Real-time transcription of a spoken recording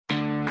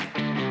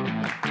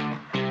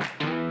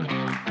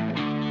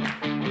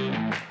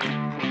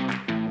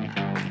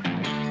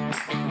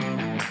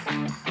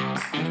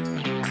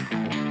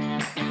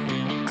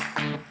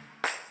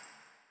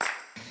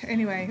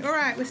Anyway, all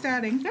right, we're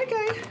starting.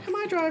 Okay, am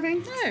I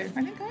driving? No, I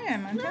think I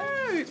am, aren't I?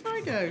 No, it's my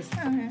go.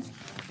 Oh, yeah.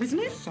 Isn't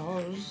it?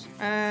 Soz.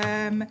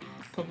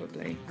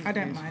 Probably. I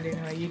don't mind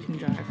anyway, you can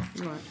drive.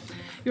 Right.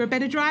 You're a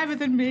better driver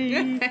than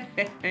me.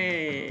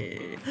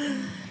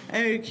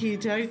 Okie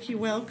dokie,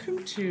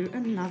 welcome to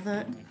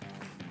another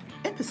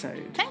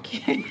episode.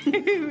 Thank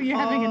you. You're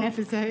having an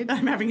episode.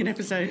 I'm having an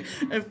episode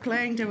of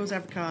Playing Devil's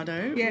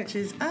Avocado, Yes. which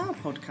is our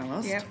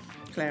podcast. Yep.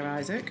 Claire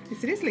Isaac.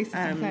 Yes, it is Lisa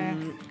Sinclair.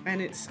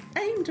 And it's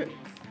aimed at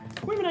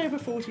women over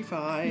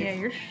 45. Yeah,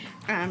 you're...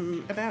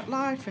 About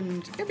life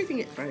and everything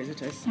it throws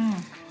at us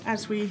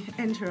as we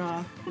enter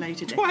our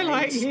later decades.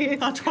 Twilight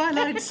years. Our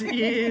twilight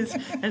years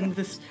and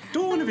the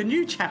dawn of a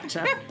new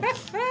chapter.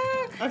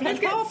 I've had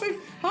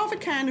half a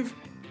can of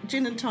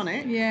gin and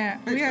tonic. Yeah,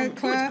 we are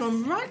It's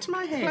gone right to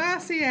my head.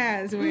 classy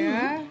as we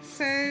are.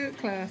 So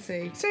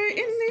classy. So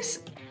in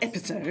this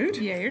episode,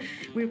 Yes.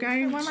 we're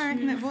going Why am I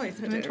acting that voice?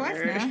 I've done it twice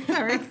now.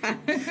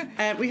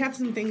 Sorry. we have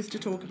some things to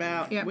talk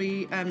about. Yep.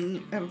 We have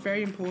a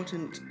very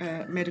important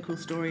medical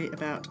story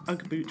about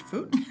Ugg boot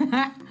foot,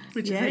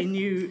 which Yes. is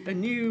a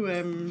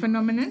new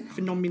Phenomenon.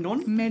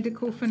 phenomenon.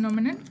 Medical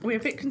phenomenon. We're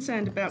a bit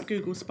concerned about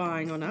Google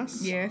spying on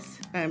us. Yes.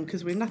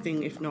 Because we're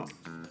nothing if not,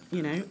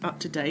 up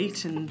to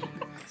date, and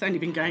it's only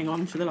been going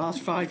on for the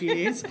last 5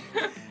 years.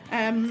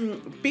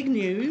 Big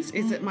news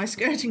is that my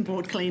skirting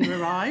board cleaner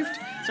arrived,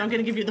 so I'm going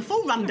to give you the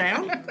full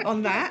rundown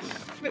on that,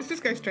 Let's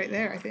just go straight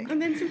there, I think.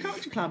 and then some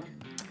culture club.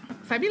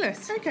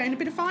 Fabulous. Okay, and a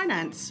bit of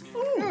finance.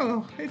 Ooh,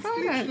 Oh, it's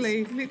finance.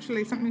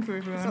 literally something for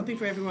everyone. Something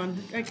for everyone.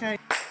 Okay,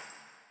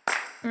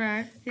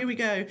 Right. here we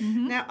go.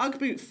 Now, Ugg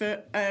boot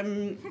foot.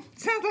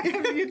 Sounds like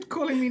you're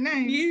calling me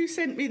names. You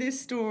sent me this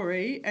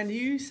story, and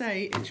you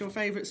say it's your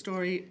favourite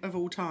story of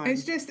all time.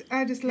 It's just,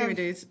 I just love Here it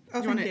is. Oh,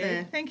 Do you want thank it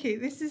there? Thank you.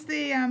 This is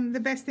the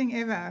best thing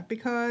ever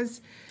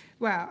because,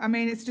 well, I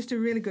mean, it's just a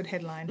really good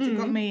headline. It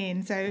got me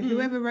in. So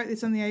whoever wrote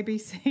this on the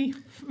ABC,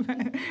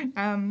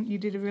 you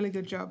did a really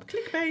good job.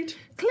 Clickbait.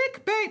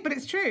 Clickbait, but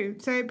it's true.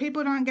 So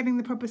people aren't getting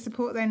the proper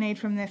support they need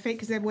from their feet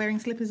because they're wearing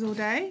slippers all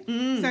day.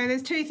 So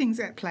there's two things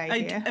at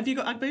play here. Have you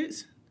got Ugg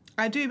boots?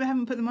 I do, but I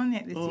haven't put them on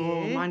yet this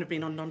Oh, year. mine have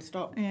been on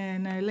non-stop. Yeah,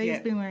 no, Lee's Yeah.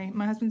 been wearing,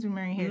 my husband's been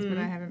wearing his, but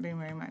I haven't been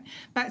wearing mine.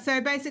 But so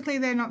basically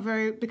they're not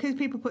very, because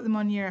people put them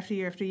on year after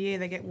year after year,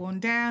 they get worn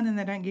down and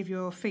they don't give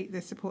your feet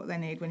the support they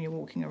need when you're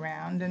walking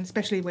around, and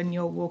especially when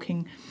you're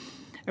walking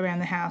around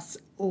the house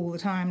all the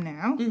time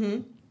now.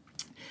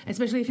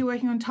 Especially if you're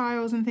working on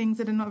tiles and things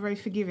that are not very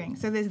forgiving.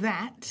 So there's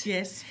that.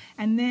 Yes.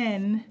 And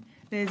then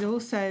there's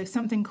also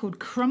something called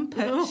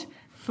crumpet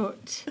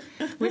foot,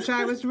 which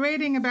I was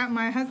reading about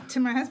to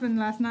my husband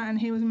last night, and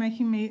he was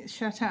making me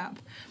shut up.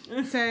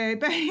 So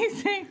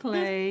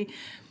basically,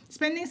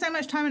 spending so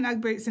much time in Ugg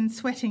boots and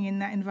sweating in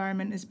that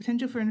environment is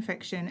potential for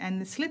infection,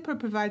 and the slipper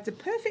provides a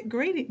perfect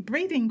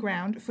breeding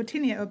ground for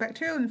tinea or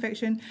bacterial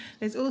infection.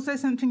 There's also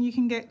something you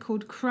can get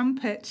called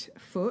crumpet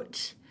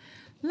foot.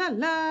 La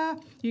la!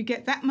 You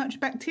get that much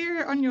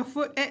bacteria on your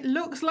foot, it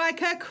looks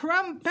like a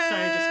crumpet. So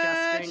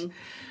disgusting.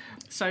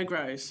 So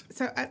gross.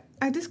 So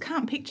I just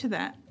can't picture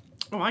that.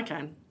 Oh, I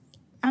can.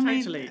 I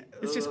mean, Totally.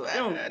 It's just,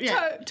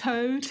 yeah.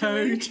 Totally.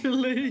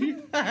 Totally.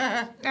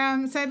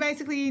 So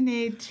basically, you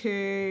need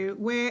to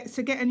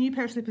get a new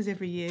pair of slippers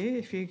every year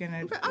if you're going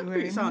to. But Ugg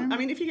boots aren't. I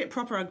mean, if you get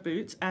proper Ugg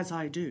boots, as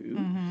I do,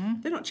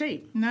 they're not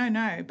cheap.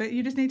 No, but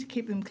you just need to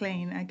keep them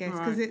clean, I guess,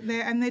 because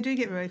they do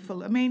get very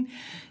full. I mean,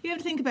 you have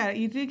to think about it.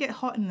 You do get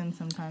hot in them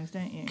sometimes,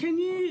 don't you? Can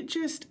you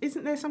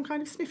isn't there some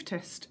kind of sniff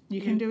test?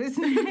 You can do it.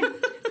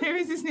 There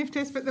is a sniff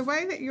test, but the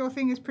way that your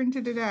thing has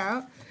printed it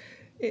out,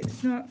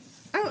 it's not.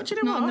 Oh, do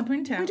you know Not what? on the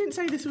printout. We didn't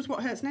say this was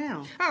what hurts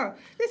now. Oh,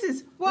 this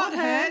is what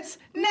hurts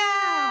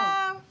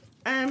now.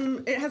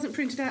 It hasn't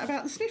printed out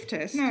about the sniff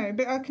test. No,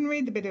 but I can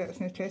read the bit about the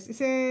sniff test. It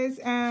says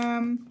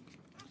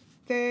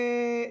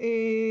there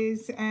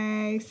is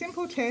a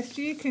simple test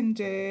you can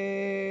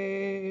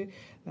do.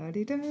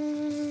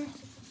 La-di-da.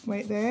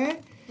 Wait there.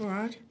 All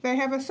right. They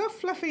have a soft,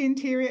 fluffy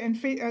interior and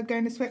feet are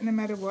going to sweat no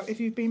matter what. If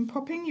you've been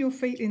popping your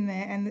feet in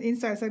there and the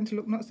inside is starting to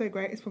look not so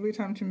great, it's probably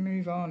time to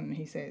move on,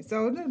 he says.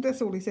 So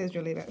that's all he says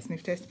really about the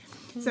sniff test.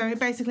 So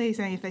basically he's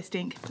saying if they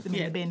stink, put them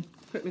in the bin.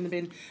 Put them in the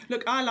bin.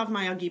 Look, I love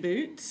my Uggy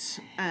boots.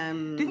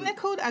 Isn't they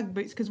called Ugg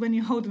boots? Because when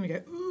you hold them, you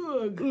go,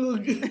 ugh,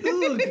 ugh,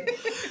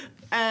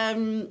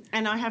 ugh.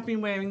 And I have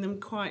been wearing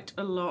them quite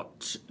a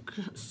lot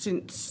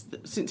since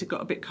it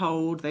got a bit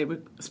cold. They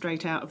were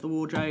straight out of the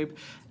wardrobe.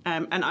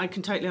 And I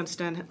can totally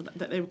understand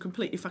that they would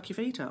completely fuck your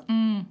feet up.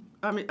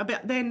 I mean,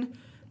 about then,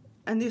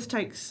 and this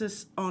takes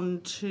us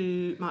on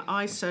to my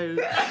ISO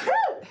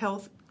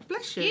health.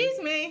 Bless you.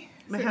 Excuse me.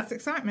 It's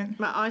excitement.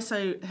 My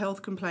ISO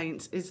health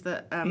complaints is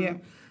that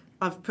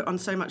I've put on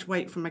so much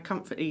weight from my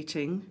comfort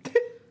eating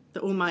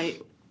that all my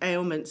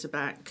ailments are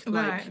back.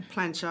 Like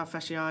plantar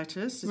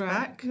fasciitis is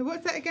back.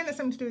 What's that again? That's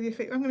something to do with your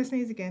feet. I'm going to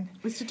sneeze again.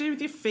 It's to do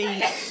with your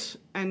feet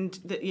and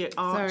that your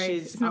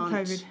arches not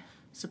aren't COVID.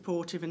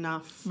 supportive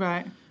enough.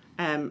 Right.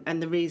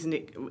 And the reason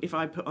if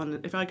I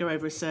go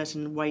over a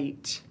certain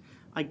weight,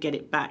 I get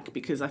it back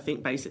because I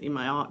think basically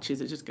my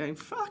arches are just going,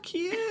 fuck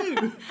you.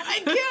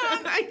 I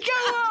can't. Go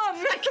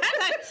on.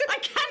 I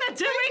cannot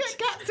do it.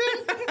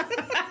 Captain.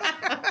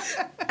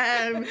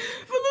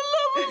 For the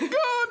love of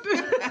God.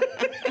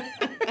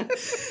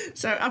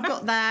 So I've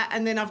got that,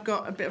 and then I've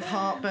got a bit of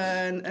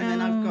heartburn, and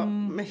then I've got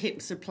my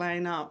hips are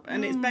playing up,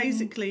 and it's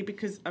basically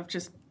because I've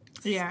just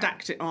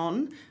stacked it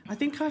on. I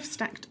think I've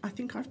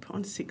put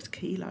on 6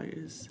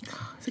 kilos.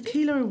 It's a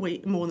kilo a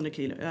week, more than a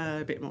kilo,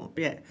 a bit more.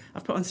 But yeah,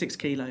 I've put on 6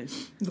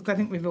 kilos. Look, I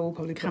think we've all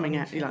probably coming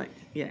out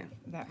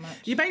that much.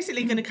 You're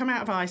basically going to come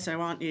out of ISO,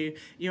 aren't you?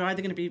 You're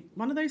either going to be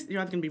one of those.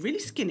 You're either going to be really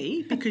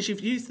skinny because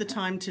you've used the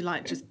time to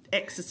like just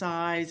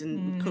exercise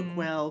and cook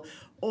well,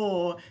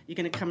 or you're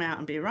going to come out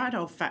and be a right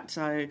old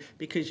fatso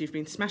because you've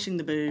been smashing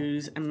the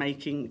booze and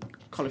making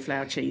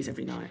cauliflower cheese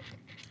every night.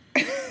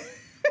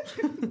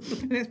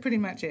 That's pretty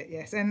much it,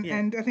 yes.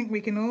 And I think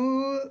we can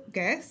all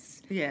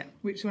guess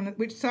which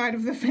side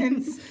of the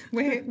fence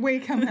we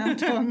come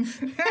out on.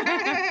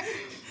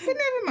 But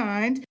never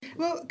mind.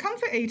 Well,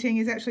 comfort eating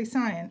is actually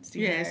science,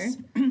 you know.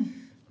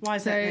 Why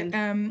is that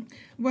then?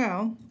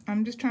 Well,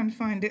 I'm just trying to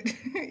find it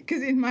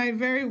because in my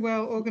very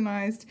well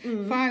organised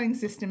filing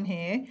system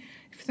here,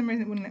 for some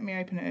reason it wouldn't let me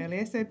open it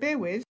earlier, so bear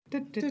with.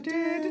 Well,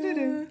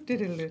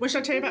 shall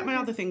I tell you about my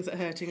other things that are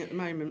hurting at the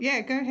moment? Yeah,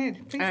 go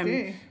ahead. Please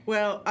do.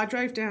 Well, I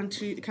drove down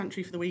to the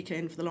country for the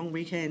long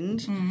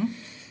weekend,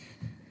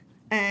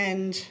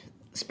 and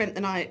spent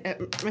the night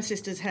at my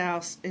sister's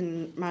house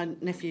in my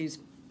nephew's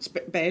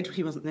bed.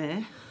 He wasn't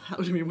there. That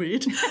would have been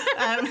weird.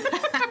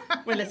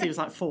 Well, unless he was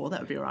like 4, that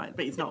would be all right.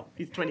 But he's not.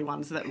 He's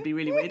 21, so that would be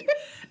really weird.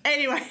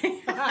 Anyway,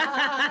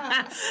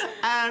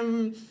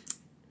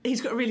 he's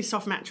got a really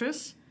soft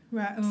mattress.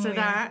 Right.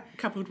 That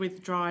coupled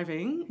with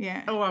driving.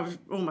 Yeah. Oh, I was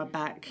my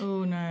back.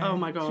 Oh no. Oh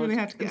my God. Really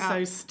had to get up.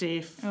 So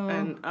stiff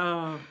and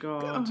oh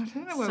God. I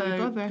don't know why we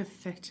bother.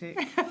 Pathetic.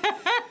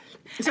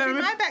 So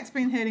my back's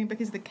been hurting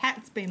because the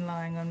cat's been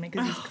lying on me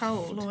because he's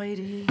cold.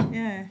 Floydie.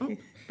 Yeah. He's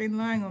been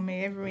lying on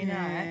me every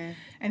night,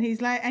 and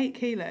he's like 8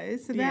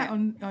 kilos. So that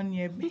on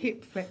your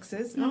hip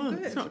flexors. Not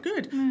good. It's not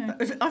good. No.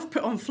 I've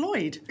put on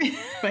Floyd,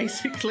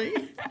 basically.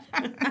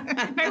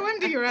 No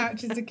wonder your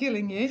arches are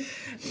killing you.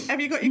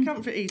 Have you got your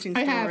comfort eating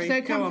story? I have. So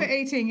comfort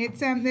eating. It's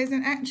there's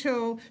an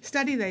actual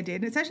study they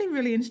did. It's actually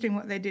really interesting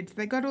what they did. So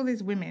they got all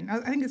these women.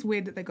 I think it's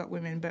weird that they got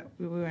women, but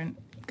we won't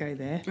go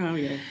there. Oh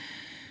yeah.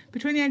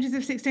 Between the ages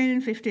of 16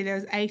 and 50, there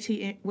was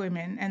 80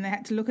 women, and they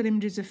had to look at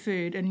images of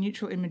food and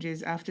neutral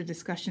images after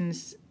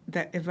discussions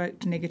that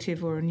evoked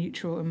negative or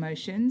neutral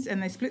emotions.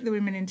 And they split the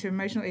women into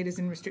emotional eaters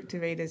and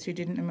restrictive eaters who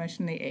didn't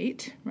emotionally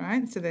eat,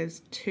 right? So there's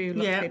 2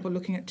 lots of people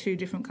looking at 2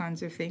 different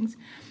kinds of things.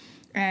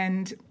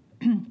 And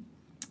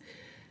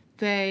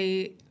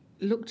they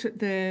looked at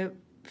the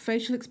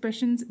facial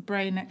expressions,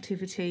 brain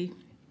activity,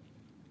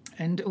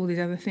 and all these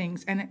other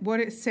things. And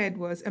what it said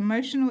was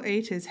emotional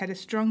eaters had a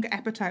stronger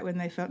appetite when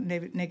they felt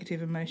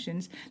negative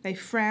emotions. They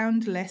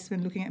frowned less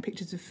when looking at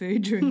pictures of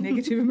food during a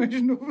negative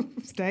emotional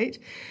state.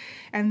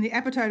 And the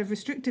appetite of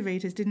restrictive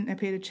eaters didn't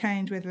appear to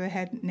change whether they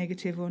had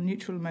negative or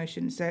neutral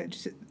emotions. So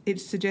it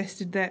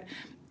suggested that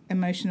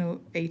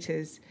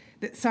that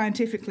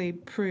scientifically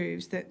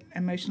proves that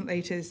emotional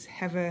eaters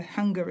have a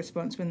hunger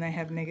response when they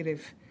have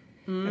negative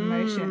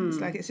emotions.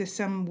 Like it's just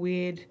some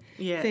weird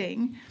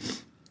thing.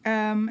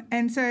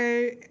 And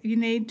so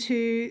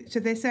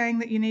they're saying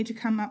that you need to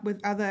come up with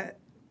other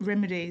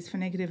remedies for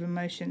negative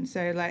emotion.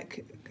 So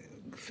like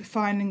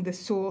finding the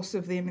source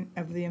of the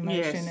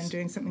emotion and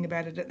doing something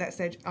about it at that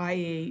stage,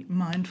 i.e.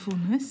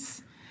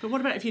 mindfulness. But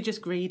what about if you're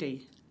just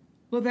greedy?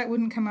 Well, that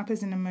wouldn't come up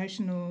as an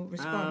emotional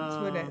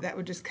response, would it? That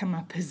would just come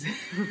up as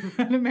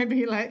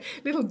maybe like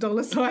little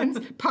dollar signs,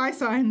 pi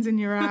signs in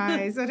your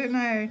eyes. I don't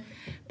know.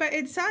 But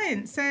it's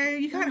science, so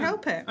you can't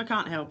help it. I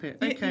can't help it.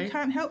 Okay. You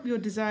can't help your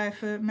desire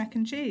for mac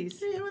and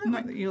cheese. Yeah, well,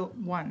 not your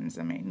ones,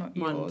 I mean, not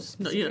yours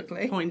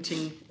specifically. Not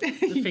pointing the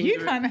finger. You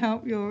can't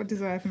help your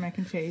desire for mac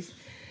and cheese.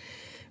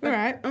 All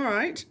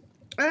right.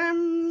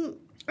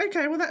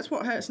 Okay, well, that's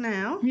what hurts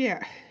now.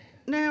 Yeah.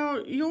 Now,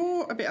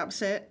 you're a bit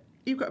upset.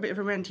 You've got a bit of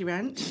a ranty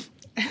rant.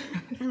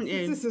 Haven't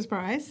you? It's a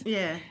surprise.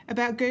 Yeah.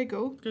 About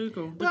Google.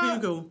 Google.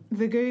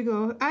 The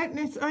Google. I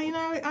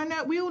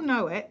know. We all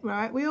know it,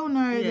 right? We all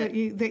know that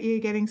you're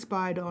getting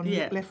spied on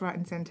left, right,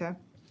 and centre.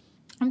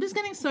 I'm just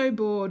getting so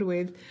bored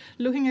with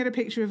looking at a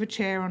picture of a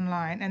chair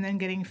online and then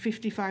getting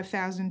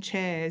 55,000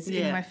 chairs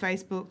in my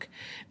Facebook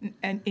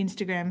and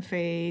Instagram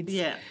feeds.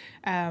 Yeah.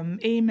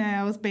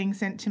 Emails being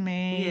sent to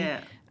me.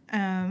 Yeah.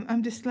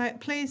 I'm just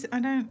like, please,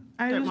 I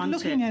was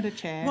looking at a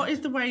chair. What is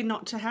the way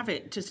not to have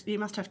it? You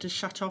must have to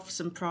shut off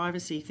some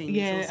privacy things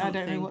or something. I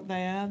don't know what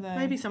they are, though.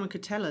 Maybe someone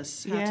could tell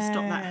us how to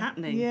stop that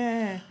happening.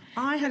 Yeah.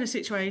 I had a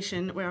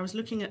situation where I was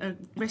looking at a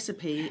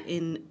recipe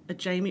in a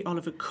Jamie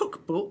Oliver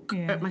cookbook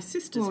at my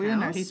sister's house. Well, you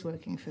know he's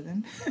working for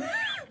them.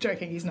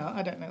 Joking, he's not.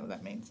 I don't know what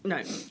that means.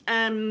 No.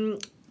 And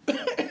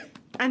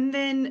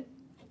then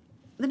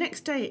the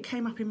next day it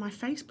came up in my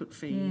Facebook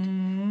feed.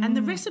 And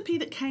the recipe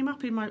that came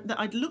up that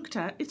I'd looked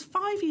at, it's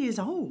 5 years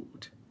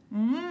old.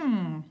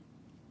 Yeah,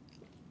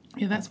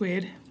 that's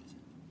weird.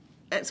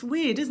 it's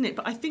weird, isn't it?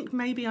 But I think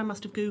maybe I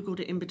must have Googled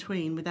it in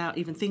between without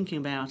even thinking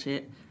about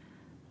it.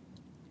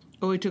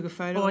 Or we took a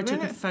photo of it. Or I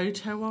took a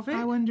photo of it.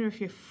 I wonder if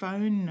your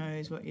phone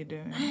knows what you're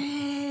doing.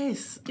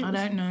 Yes. I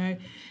don't know.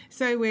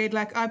 So weird.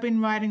 Like, I've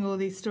been writing all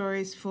these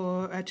stories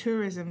for a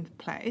tourism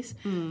place,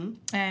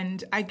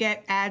 and I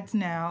get ads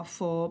now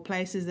for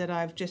places that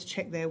I've just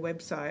checked their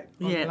website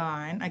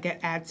online. I get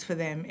ads for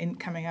them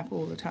coming up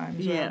all the time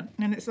as well.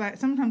 And it's like,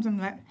 sometimes I'm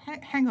like,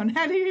 hang on,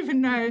 how do you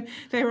even know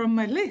they're on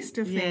my list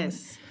of things?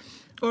 Yes.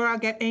 Or I'll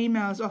get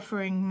emails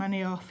offering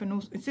money off, and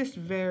also, it's just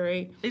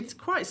very... It's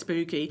quite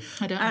spooky.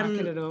 I don't like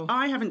it at all.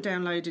 I haven't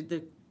downloaded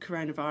the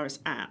coronavirus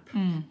app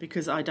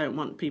because I don't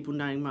want people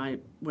knowing my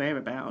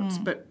whereabouts.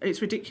 But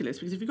it's ridiculous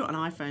because if you've got an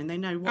iPhone, they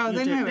know what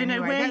you're doing. They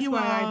know where That's you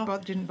why are. I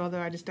didn't bother.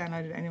 I just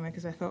downloaded it anyway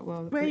because I thought,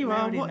 well, where you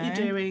are, what you're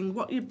doing,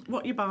 what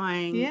you're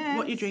buying,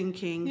 what you're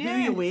drinking, who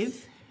you're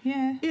with.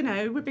 Yeah. You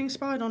know, we're being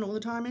spied on all the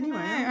time anyway.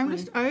 No, I'm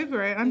just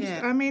over it.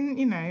 I mean,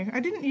 you know,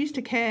 I didn't used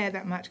to care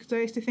that much because I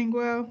used to think,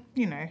 well,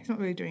 you know, it's not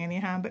really doing any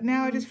harm. But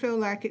now I just feel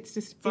like it's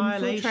just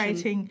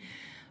infiltrating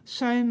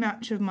so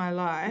much of my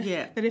life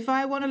that if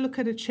I want to look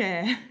at a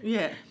chair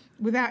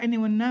without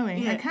anyone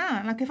knowing, I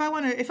can't. Like, if I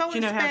want to do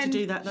you know how to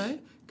do that, though?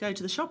 Go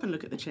to the shop and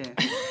look at the chair.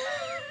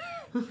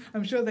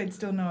 I'm sure they'd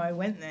still know I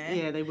went there.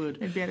 Yeah, they would.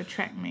 They'd be able to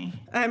track me.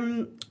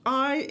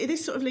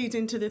 This sort of leads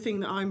into the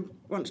thing that I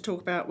want to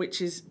talk about, which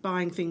is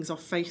buying things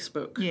off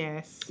Facebook.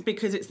 Yes.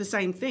 Because it's the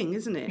same thing,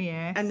 isn't it?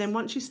 Yes. And then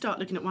once you start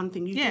looking at one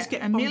thing, you just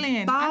get a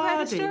million. bombarded. I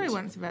heard a story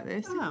once about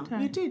this. Oh,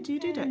 you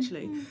did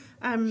actually.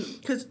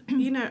 Because,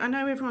 you know, I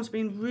know everyone's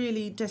been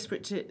really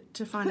desperate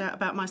to find out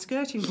about my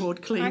skirting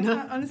board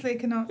cleaner.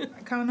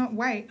 I cannot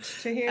wait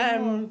to hear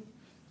more.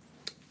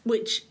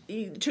 Which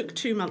took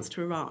 2 months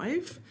to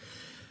arrive.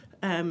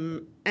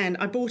 And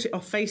I bought it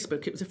off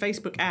Facebook. It was a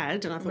Facebook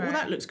ad, and I thought, well,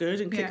 that looks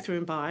good, and clicked through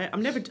and buy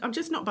it. I'm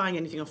just not buying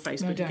anything off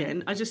Facebook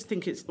again. I just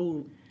think it's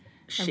all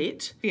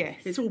shit. Yes.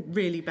 It's all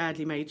really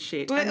badly made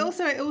shit. Well,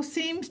 it all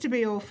seems to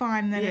be all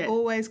fine, and then it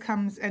always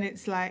comes, and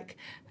it's like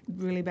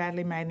really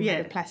badly made and made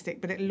of plastic,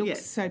 but it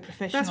looks so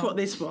professional. That's what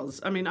this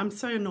was. I mean, I'm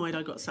so annoyed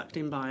I got sucked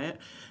in by it.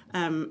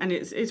 And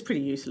it's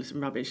pretty useless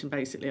and rubbish, and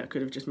basically I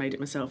could have just made it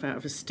myself out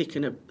of a stick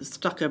and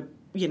stuck a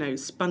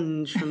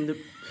sponge from the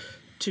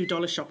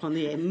 $2 shop on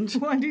the end.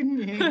 Why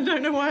didn't you? I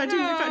don't know why I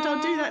didn't. In fact,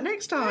 I'll do that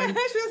next time.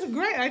 Actually, that's a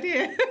great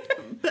idea.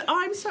 But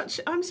I'm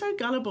so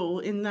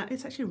gullible in that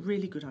it's actually a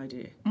really good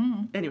idea.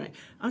 Anyway,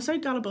 I'm so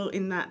gullible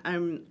in that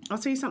I'll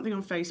see something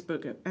on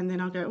Facebook and then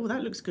I'll go, oh,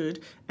 that looks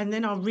good, and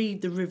then I'll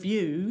read the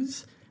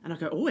reviews. And I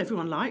go, oh,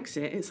 everyone likes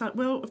it. It's like,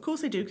 well, of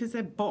course they do, because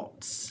they're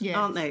bots,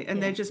 aren't they?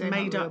 And they're just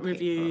made-up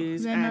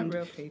reviews. They're not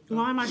real people.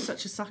 Why am I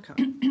such a sucker?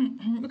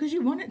 Because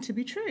you want it to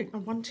be true. I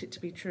want it to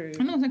be true.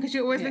 And also because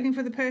you're always looking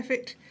for the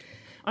perfect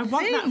I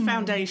want that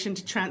foundation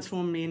to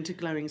transform me into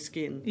glowing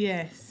skin.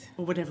 Yes.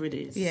 Or whatever it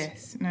is.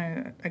 Yes.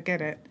 No, I get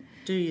it.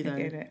 Do you, though?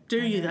 I get it. Do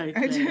you, though?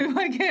 I do.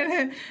 I get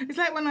it. It's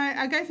like when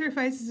I go through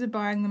phases of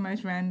buying the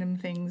most random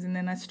things, and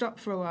then I stop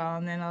for a while,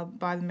 and then I'll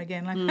buy them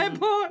again. Like, I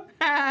bought...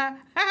 I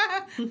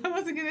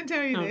wasn't going to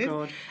tell you this.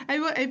 God. I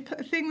bought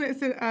a thing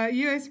that's a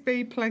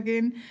USB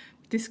plug-in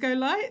disco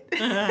light.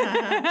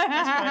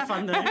 That's quite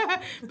fun, though.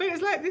 But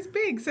it's like this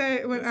big.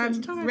 So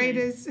when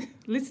readers,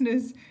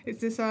 listeners,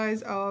 it's the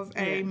size of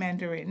a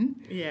mandarin.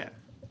 Yeah.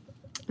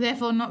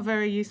 Therefore, not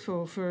very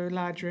useful for a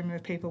large room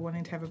of people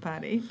wanting to have a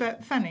party,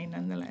 but funny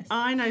nonetheless.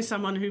 I know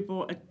someone who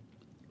bought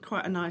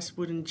quite a nice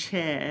wooden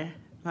chair,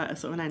 like a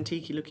sort of an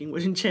antique-looking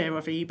wooden chair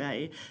off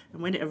eBay,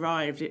 and when it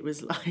arrived, it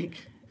was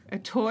like... A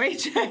toy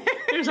chair?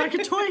 It was like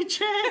a toy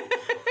chair.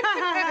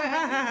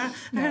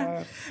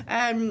 No.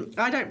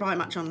 I don't buy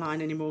much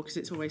online anymore because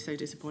it's always so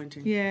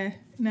disappointing. Yeah,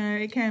 no,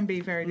 it can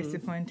be very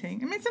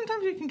disappointing. I mean,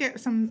 sometimes you can get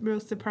some real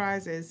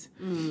surprises,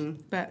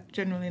 but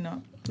generally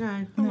not.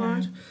 No, all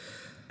right.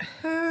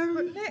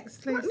 What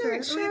next, Lisa? What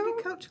next? We have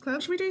a culture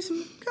club. Should we do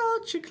some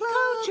culture club?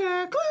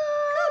 Culture club.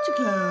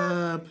 Culture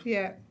club.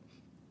 Yeah.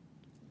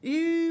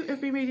 You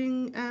have been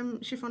reading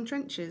Chiffon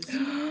Trenches.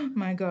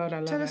 My God, I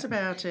love it. Tell us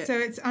about it. So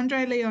it's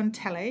Andre Leon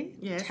Talley.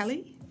 Yes.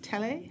 Talley?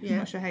 Yeah. I'm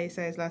not sure how you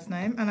say his last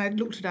name. And I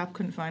looked it up,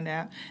 couldn't find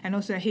out. And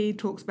also he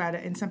talks about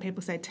it, and some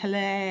people say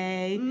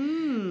Talley.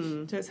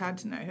 So it's hard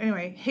to know.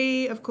 Anyway,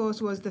 he, of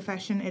course, was the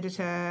fashion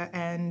editor,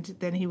 and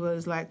then he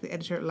was like the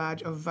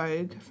editor-at-large of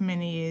Vogue for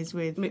many years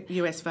with...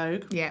 US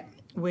Vogue. Yeah.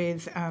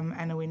 With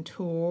Anna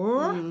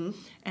Wintour.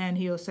 And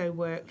he also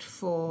worked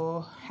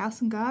for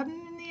House and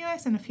Garden in the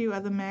US and a few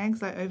other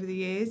mags like over the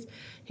years.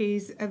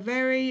 He's a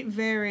very,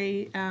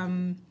 very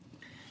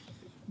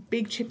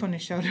big chip on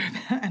his shoulder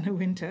about Anna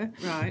Wintour.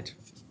 Right.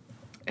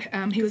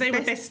 He was they were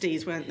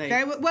besties, weren't they?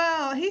 They were,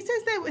 well, he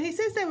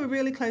says they were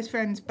really close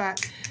friends,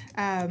 but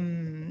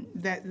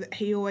that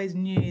he always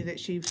knew that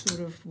she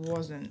sort of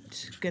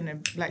wasn't gonna,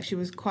 like, she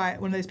was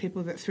quite one of those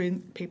people that threw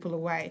people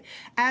away,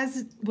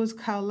 as was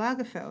Karl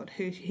Lagerfeld,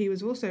 who he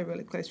was also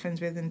really close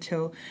friends with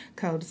until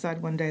Karl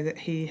decided one day that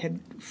he had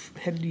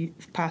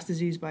passed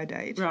his use-by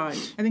date.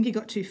 Right. I think he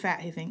got too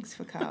fat, he thinks,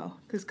 for Karl,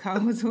 because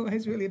Karl was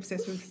always really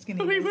obsessed with skinny.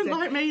 He wouldn't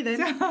like me then.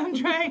 So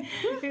Andre,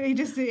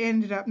 he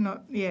ended up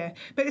not, yeah.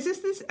 But it's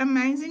just this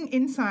amazing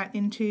insight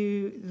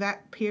into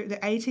that period, the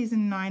 80s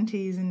and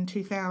 90s and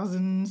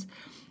 2000s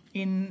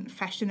in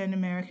fashion in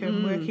America,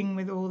 and working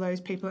with all those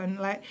people. And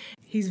like,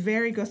 he's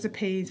very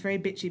gossipy, he's very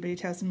bitchy, but he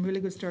tells some really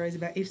good stories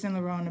about Yves Saint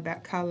Laurent,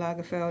 about Karl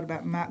Lagerfeld,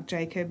 about Marc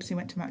Jacobs. He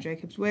went to Marc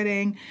Jacobs'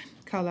 wedding.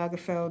 Karl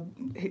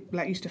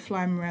Lagerfeld used to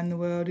fly him around the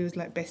world. He was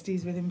like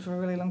besties with him for a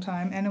really long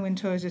time. Anna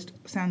Wintour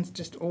sounds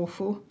just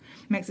awful.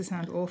 Makes it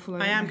sound awful.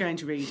 I am going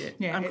to read it.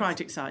 Yeah, I'm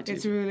quite excited.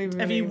 It's really, really,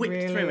 have you whipped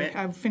really, through it?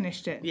 I've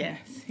finished it. Yeah.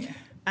 Yes, yeah.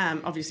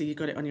 Obviously, you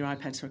got it on your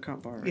iPad, so I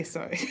can't borrow it. Yes,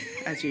 sorry.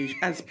 As usual,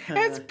 as per.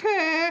 As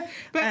per.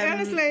 But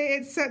honestly,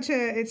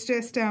 it's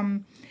just,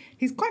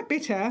 he's quite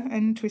bitter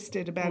and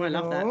twisted about it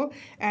all. That.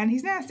 And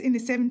he's now in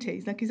his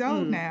 70s, like he's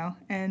old now,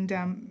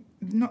 and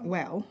not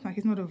well, like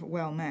he's not a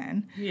well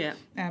man. Yeah.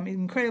 He's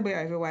incredibly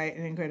overweight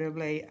and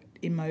incredibly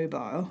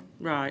immobile.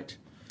 Right.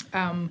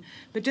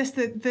 But just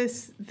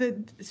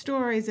the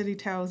stories that he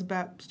tells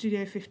about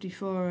Studio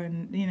 54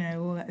 and, you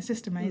know, all that, it's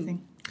just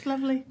amazing. It's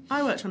lovely.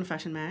 I worked on a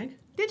fashion mag.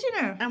 Did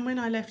you know? And when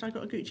I left, I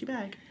got a Gucci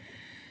bag.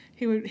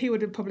 He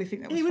would have probably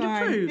think that was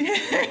fine. He would approve.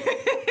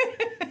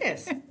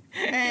 Yes.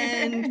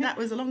 And that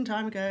was a long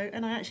time ago,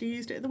 and I actually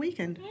used it at the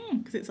weekend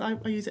because I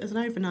use it as an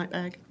overnight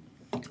bag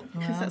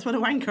because that's what a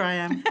wanker I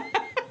am.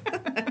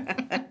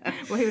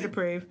 Well, he would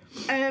approve.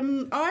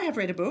 I have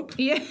read a book.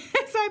 Yes,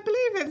 I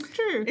believe it's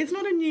true. It's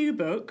not a new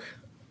book.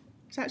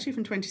 It's actually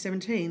from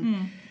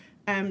 2017.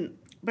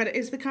 But I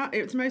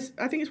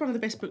think it's one of the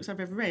best books I've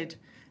ever read.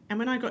 And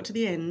when I got to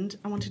the end,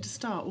 I wanted to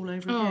start all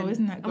over again. Oh,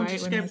 isn't that great? I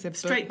wanted to go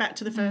straight back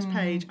to the first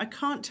page. I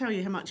can't tell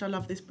you how much I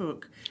love this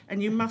book,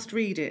 and you must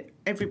read it,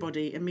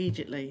 everybody,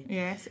 immediately.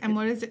 Yes, and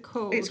what is it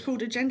called? It's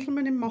called A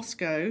Gentleman in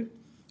Moscow,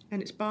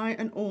 and it's by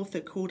an author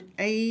called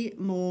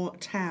Amor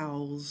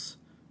Towles.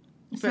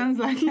 Sounds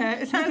like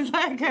a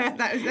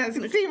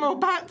Seymour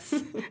Butts.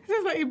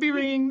 Sounds like you'd be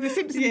ringing, the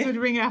Simpsons would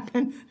ring up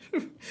and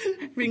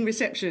ring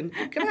reception.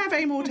 Can I have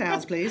Amor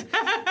Towles, please?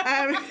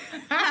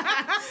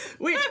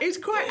 Which is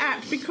quite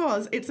apt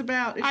because it's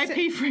about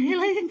IP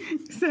freely.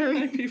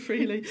 IP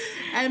freely.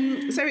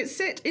 So it's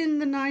set in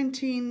the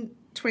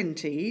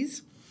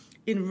 1920s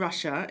in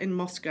Russia, in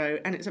Moscow,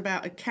 and it's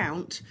about a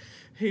count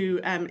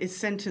who is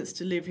sentenced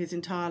to live his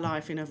entire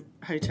life in a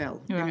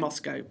hotel in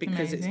Moscow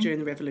because it's during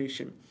the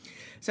revolution.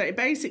 So it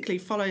basically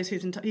follows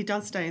he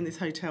does stay in this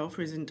hotel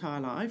for his entire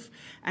life,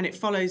 and it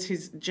follows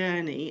his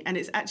journey, and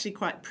it's actually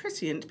quite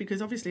prescient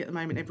because obviously at the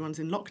moment everyone's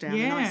in lockdown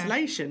and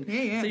isolation.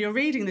 So you're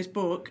reading this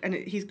book, and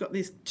he's got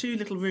these 2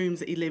 little rooms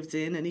that he lives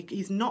in, and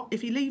he's not,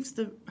 if he leaves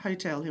the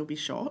hotel, he'll be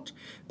shot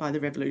by the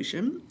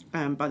revolution,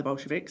 by the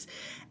Bolsheviks,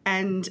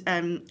 and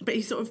but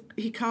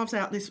he carves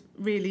out this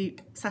really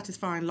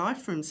satisfying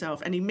life for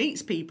himself, and he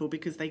meets people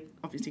because they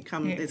obviously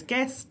come as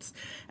guests,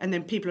 and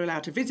then people are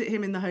allowed to visit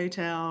him in the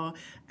hotel,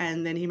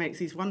 and then he makes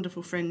these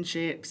wonderful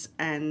friendships,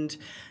 and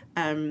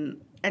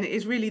it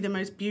is really the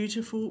most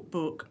beautiful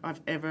book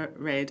I've ever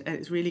read, and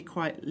it's really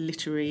quite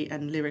literary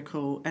and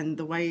lyrical, and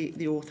the way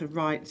the author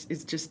writes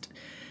is just,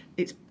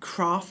 it's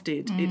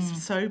crafted.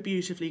 It's so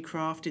beautifully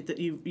crafted that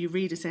you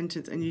read a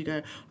sentence and you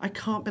go, I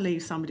can't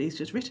believe somebody's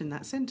just written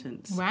that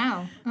sentence.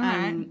 Wow. All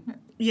right.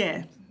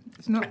 Yeah.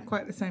 It's not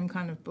quite the same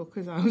kind of book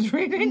as I was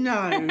reading.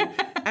 No,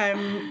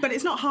 but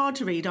it's not hard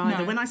to read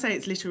either. No. When I say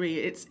it's literary,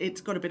 it's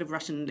got a bit of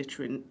Russian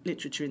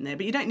literature in there,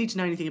 but you don't need to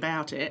know anything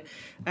about it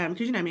because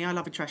you know me, I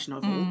love a trash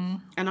novel,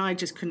 and I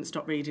just couldn't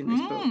stop reading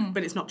this book.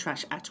 But it's not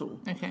trash at all.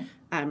 Okay.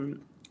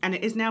 And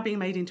it is now being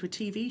made into a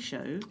TV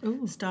show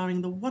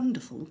starring the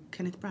wonderful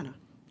Kenneth Branagh.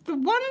 The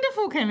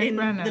wonderful Kenneth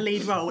Branagh. In the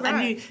lead role.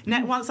 Right.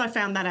 And once I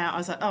found that out, I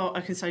was like, oh,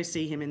 I can so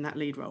see him in that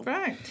lead role.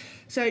 Right.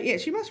 So,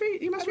 yes, you must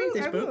read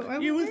this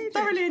book. You will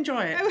thoroughly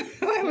enjoy it.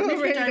 I will if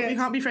you read don't, it. we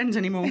can't be friends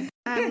anymore.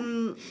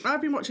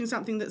 I've been watching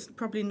something that's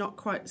probably not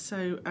quite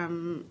so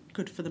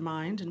good for the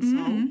mind and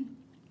soul.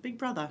 Big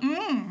Brother.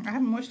 I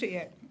haven't watched it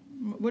yet.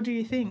 What do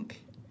you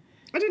think?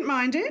 I didn't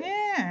mind it.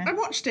 Yeah. I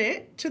watched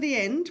it to the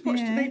end.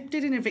 They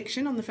did an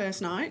eviction on the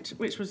first night,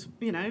 which was,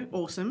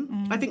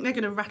 awesome. I think they're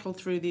going to rattle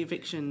through the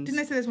evictions. Didn't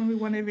they say there's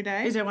one every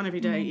day? Is there one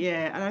every day?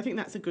 Yeah, and I think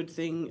that's a good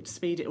thing to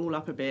speed it all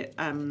up a bit.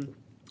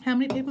 How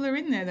many people are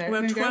in there, though?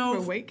 Well, 12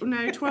 for a week?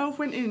 No, 12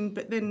 went in,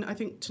 but then I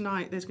think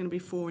tonight there's going to be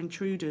 4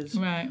 intruders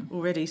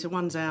already. So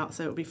one's out,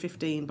 so it'll be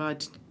 15 by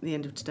the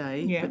end of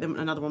today. Yeah. But then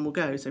another one will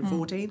go, so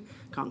 14.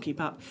 Can't keep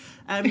up.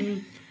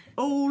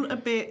 All a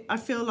bit. I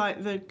feel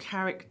like the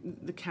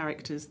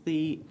characters,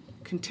 the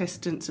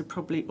contestants are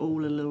probably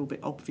all a little bit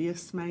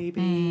obvious,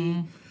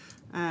 maybe.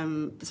 So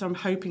I'm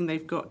hoping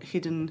they've got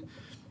hidden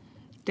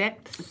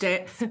depth.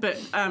 But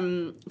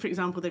for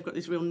example, they've got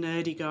this real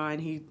nerdy guy,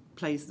 and he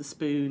plays the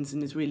spoons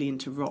and is really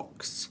into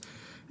rocks,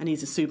 and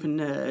he's a super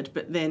nerd.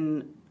 But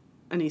then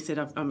And he said,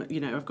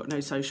 I've got no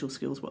social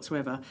skills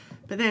whatsoever.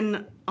 But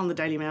then on the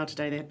Daily Mail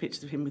today, they had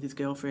pictures of him with his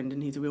girlfriend,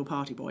 and he's a real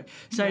party boy.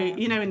 So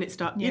when it's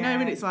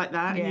like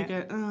that, and you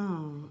go,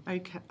 oh,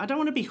 okay, I don't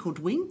want to be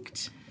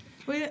hoodwinked.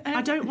 Well,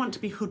 I don't want to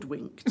be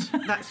hoodwinked.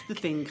 That's the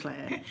thing,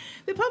 Claire.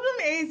 The problem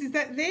is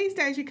that these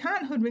days you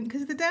can't hoodwink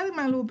because the Daily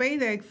Mail will be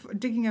there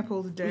digging up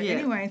all the dirt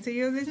anyway. So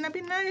there's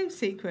been no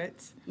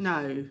secrets.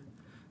 No.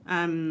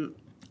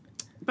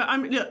 But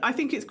I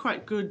think it's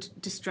quite good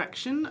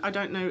distraction. I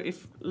don't know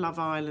if Love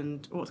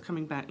Island, or what's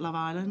coming back, Love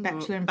Island,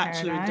 Bachelor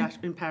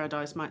in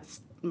Paradise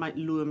might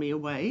lure me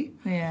away.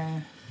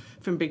 Yeah.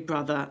 From Big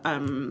Brother.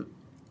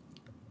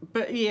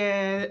 But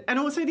yeah, and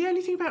also the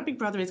only thing about Big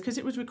Brother is because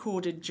it was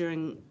recorded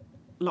during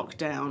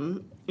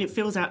lockdown, it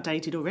feels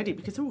outdated already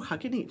because they're all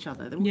hugging each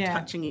other, they're all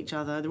touching each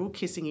other, they're all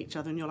kissing each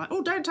other, and you're like,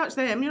 oh, don't touch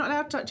them, you're not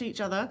allowed to touch each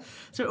other.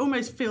 So it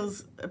almost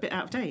feels a bit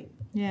out of date.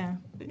 Yeah.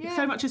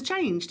 So much has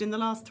changed in the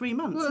last 3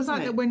 months. Well, it was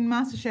like that when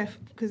MasterChef,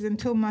 because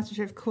until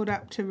MasterChef caught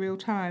up to real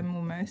time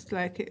almost,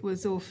 like it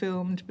was all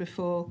filmed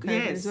before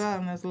COVID as well,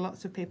 and there was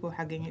lots of people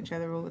hugging each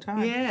other all the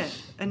time. Yeah,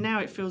 and now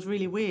it feels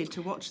really weird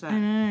to watch that. I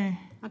know.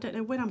 I don't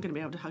know when I'm going to be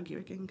able to hug you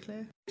again,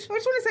 Claire. I just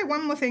want to say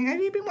one more thing.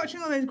 Have you been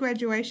watching all those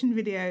graduation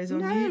videos on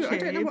YouTube? No, I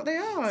don't know what they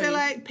are. So,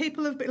 like,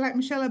 people have been, like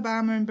Michelle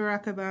Obama and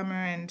Barack Obama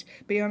and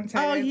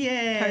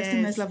Beyonce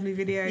posting those lovely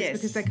videos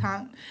because they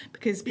can't,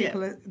 because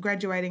people are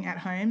graduating at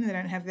home. They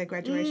don't have their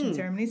graduation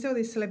ceremony. So all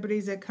these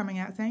celebrities are coming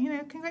out saying,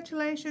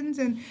 congratulations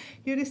and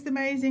you're just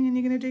amazing and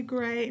you're going to do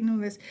great and all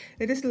this.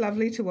 They're just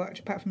lovely to watch,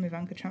 apart from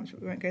Ivanka Trump,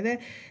 but we won't go there.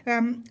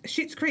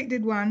 Schitt's Creek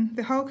did one,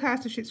 the whole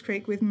cast of Schitt's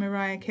Creek with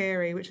Mariah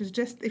Carey, which was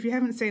just, if you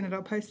haven't seen it,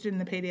 I'll post it in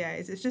the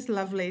PDAs. It's just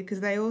lovely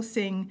because they all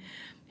sing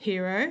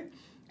Hero.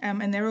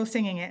 And they're all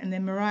singing it, and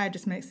then Mariah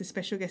just makes a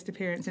special guest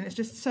appearance, and it's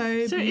just so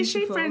beautiful.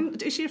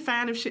 Is she a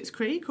fan of Schitt's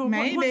Creek, or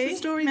maybe, what's the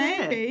story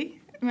there?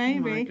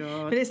 Maybe. Oh my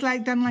God. But it's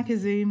like done like a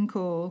Zoom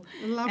call.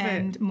 Love it.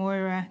 And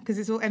Moira, because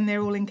it's all, and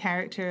they're all in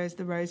character as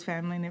the Rose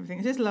family and everything.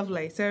 It's just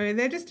lovely. So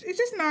it's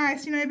just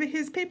nice,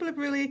 because people have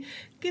really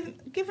given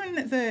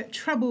the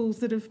troubles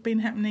that have been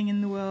happening in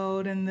the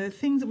world and the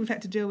things that we've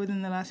had to deal with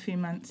in the last few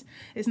months.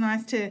 It's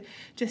nice to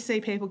just see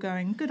people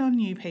going, good on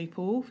you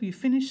people. You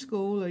finish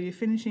school or you're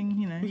finishing,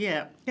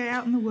 get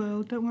out in the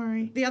world. Don't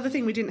worry. The other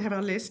thing we didn't have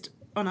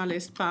on our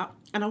list,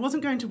 and I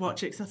wasn't going to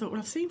watch it because I thought, well,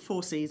 I've seen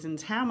 4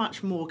 seasons. How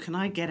much more can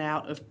I get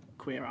out of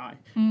Queer Eye?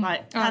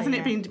 Hasn't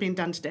it been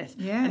done to death?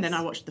 Yes. And then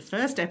I watched the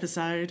first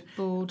episode.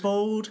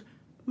 Bawled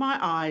my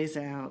eyes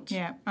out.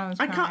 Yeah, I was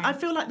crying. I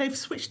feel like they've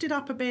switched it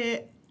up a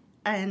bit,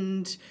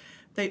 and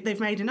they've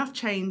made enough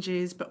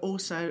changes, but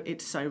also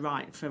it's so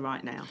right for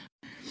right now.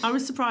 I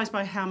was surprised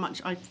by how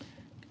much I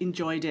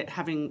enjoyed it,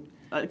 having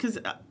because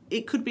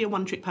it could be a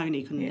one-trick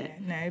pony, couldn't it?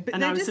 Yeah, no, but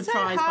and I was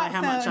surprised by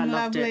how much I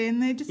loved lovely, it.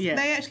 And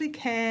they actually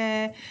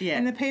care,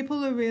 and the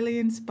people are really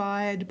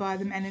inspired by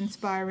them and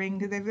inspiring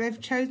because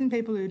they've chosen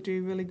people who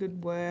do really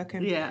good work,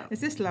 and it's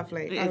just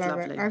lovely. I love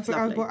it.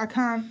 I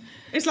can't.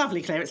 It's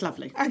lovely, Claire. It's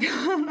lovely. I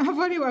can't.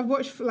 I've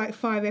watched like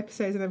 5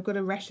 episodes and I've got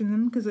to ration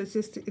them because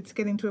it's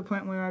getting to a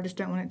point where I just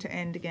don't want it to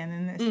end again,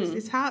 and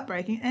it's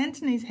heartbreaking.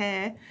 Anthony's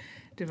hair,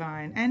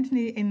 divine.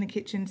 Anthony in the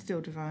kitchen, still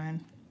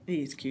divine.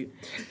 He is cute.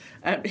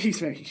 He's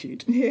very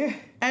cute. Yeah.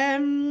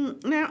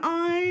 Now,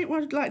 I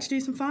would like to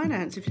do some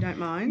finance, if you don't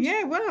mind.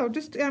 Yeah, well,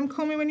 just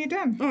call me when you're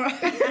done. All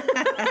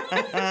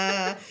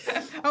right.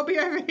 I'll be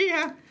over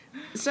here.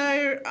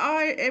 So,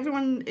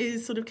 everyone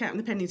is sort of counting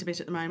the pennies a bit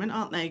at the moment,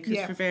 aren't they?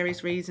 Because for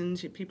various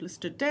reasons, people are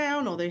stood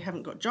down, or they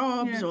haven't got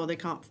jobs, or they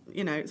can't,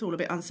 it's all a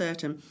bit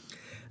uncertain.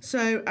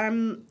 So,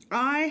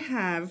 I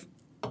have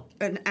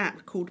an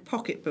app called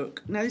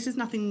Pocketbook. Now, this is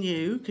nothing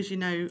new, because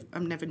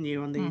I'm never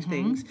new on these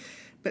things.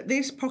 But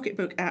this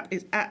Pocketbook app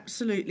is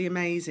absolutely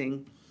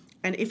amazing.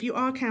 And if you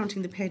are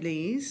counting the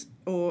pennies,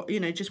 or,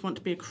 just want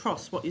to be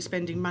across what you're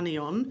spending money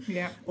on,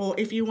 or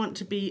if you want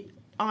to be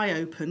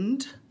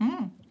eye-opened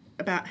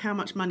about how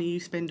much money you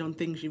spend on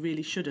things you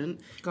really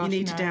shouldn't, you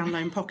need to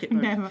download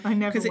Pocketbook. I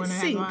never because want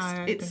to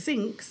have it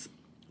syncs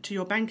to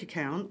your bank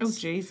account. Oh,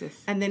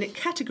 Jesus. And then it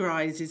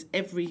categorises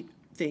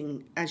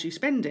everything as you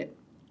spend it.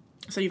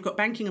 So you've got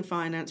banking and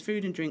finance,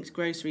 food and drinks,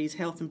 groceries,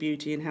 health and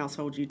beauty, and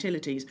household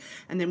utilities.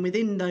 And then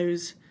within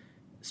those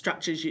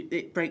structures,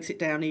 it breaks it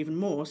down even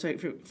more. So,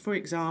 for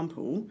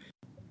example,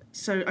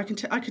 I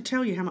could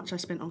tell you how much I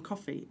spent on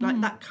coffee, like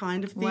that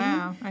kind of thing.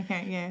 Wow.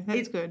 Okay. Yeah,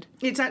 that's good.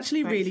 It's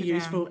actually really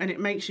useful, and it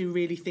makes you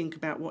really think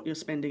about what you're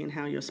spending and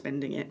how you're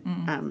spending it.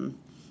 I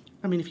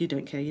mean, if you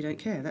don't care, you don't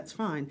care. That's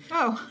fine.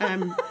 Oh.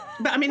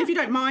 But I mean, if you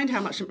don't mind how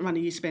much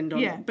money you spend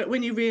on it, but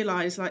when you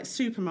realise, like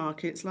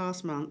supermarkets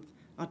last month.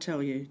 I'll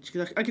tell you.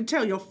 I can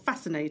tell you're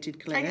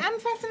fascinated, Claire. I am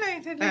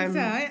fascinated, Lisa.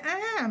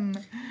 I am.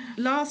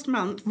 Last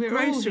month,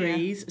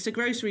 groceries. So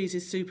groceries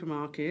is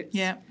supermarkets.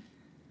 Yeah.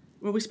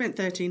 Well, we spent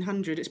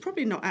 $1,300. It's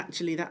probably not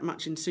actually that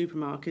much in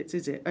supermarkets,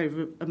 is it?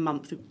 Over a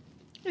month.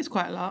 It's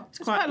quite a lot. It's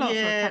quite a lot for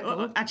a couple.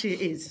 Well, actually,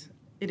 it is.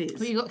 It is.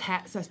 Well, you got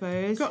cats, I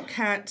suppose. Got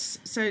cats.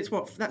 So it's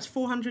what? That's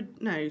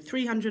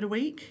 300 a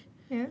week.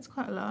 Yeah, it's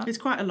quite a lot. It's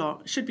quite a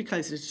lot. Should be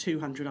closer to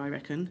 200, I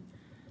reckon.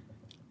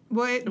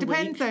 Well, it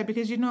depends week. though,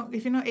 because if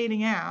you're not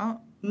eating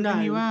out, No.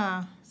 then you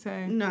are.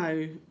 So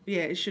No,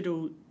 yeah, it should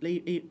all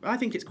leave. I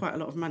think it's quite a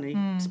lot of money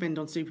to spend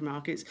on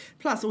supermarkets,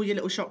 plus all your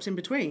little shops in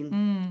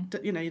between,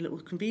 you know, your little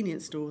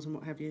convenience stores and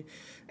what have you.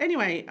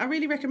 Anyway, I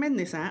really recommend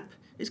this app.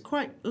 It's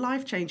quite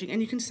life-changing,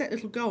 and you can set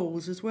little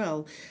goals as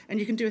well,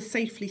 and you can do a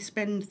safely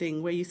spend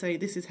thing where you say,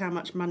 this is how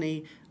much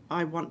money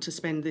I want to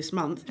spend this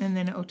month. and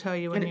then it'll tell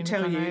you when you've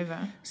gone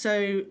over.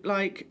 So,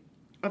 like,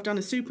 I've done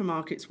a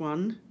supermarkets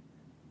one,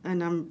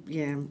 and I'm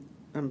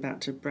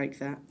about to break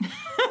that.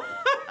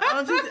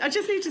 I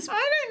just need to...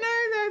 I don't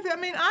know though.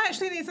 I mean, I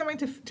actually need something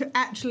to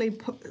actually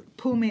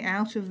pull me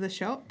out of the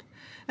shop.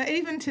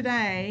 Even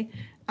today,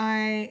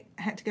 I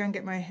had to go and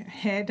get my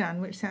hair done,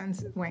 which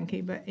sounds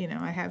wanky, but you know,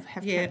 I have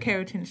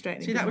keratin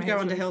straightening. See, that would go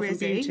under health and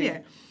beauty.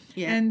 Yeah.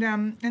 Yeah. And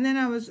then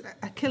I was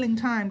killing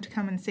time to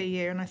come and see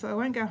you, and I thought I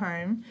won't go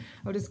home.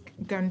 I'll just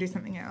go and do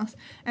something else.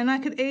 And I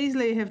could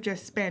easily have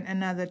just spent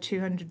another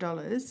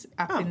 $200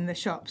 up in the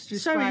shops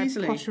just so by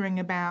easily. pottering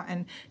about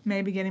and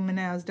maybe getting my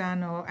nails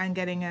done and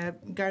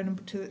going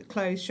to the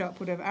clothes shop,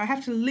 whatever. I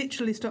have to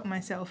literally stop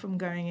myself from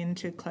going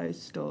into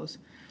clothes stores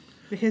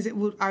because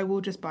I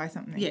will just buy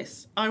something.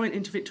 Yes, I went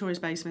into Victoria's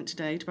Basement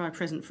today to buy a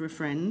present for a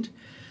friend.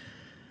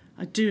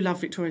 I do love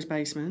Victoria's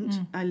Basement.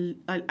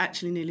 I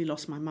actually nearly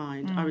lost my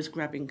mind. I was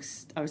grabbing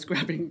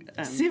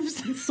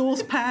Sieves.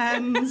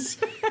 saucepans.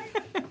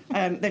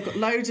 They've got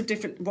loads of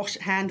different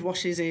hand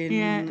washes in.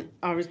 Yeah.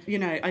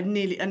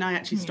 I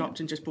actually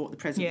stopped and just bought the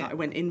present that I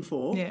went in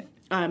for. Yeah.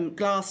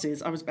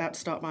 Glasses. I was about to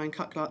start buying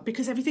cut glass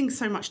because everything's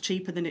so much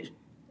cheaper than it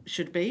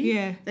should be.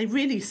 Yeah. They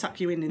really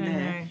suck you in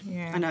there.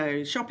 Yeah. I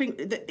know. Shopping.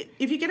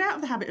 If you get out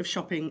of the habit of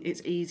shopping,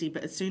 it's easy.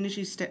 But as soon as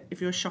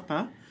if you're a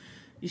shopper.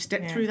 You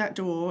step through that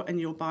door and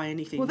you'll buy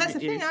anything. Well, that's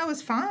the thing. I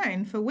was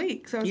fine for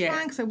weeks. I was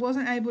fine because I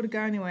wasn't able to go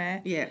anywhere.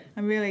 Yeah.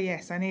 And really,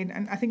 yes, I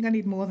think I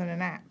need more than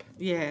an app.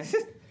 Yeah.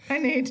 I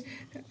need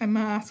a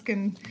mask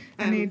and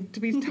I need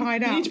to be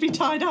tied up. You need to be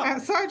tied up.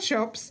 Outside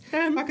shops,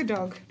 like a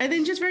dog. And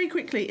then just very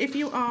quickly, if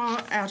you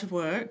are out of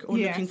work or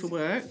looking for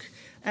work,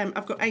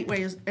 I've got 8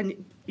 ways,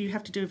 and you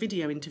have to do a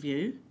video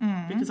interview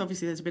because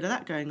obviously there's a bit of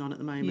that going on at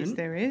the moment. Yes,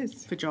 there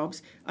is. For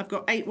jobs. I've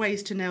got 8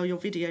 Ways to Nail Your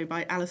Video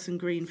by Alison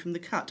Green from The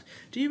Cut.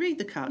 Do you read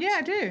The Cut? Yeah,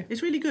 I do.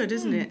 It's really good,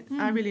 isn't it?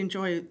 I really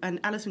enjoy it, and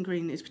Alison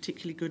Green is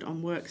particularly good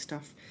on work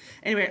stuff.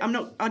 Anyway,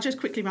 I'll just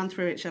quickly run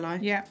through it, shall I?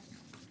 Yeah.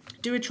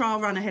 Do a trial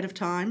run ahead of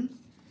time.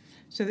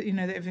 So that you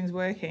know that everything's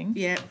working.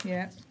 Yeah.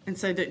 Yeah. And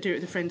so that do it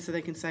with a friend so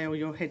they can say, oh,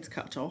 your head's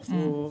cut off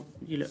or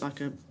you look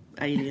like a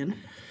alien.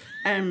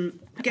 Are you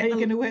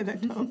going to wear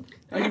that top?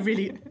 Are you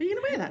going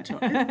to wear that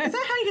top? Is that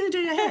how you're going to do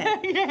your hair?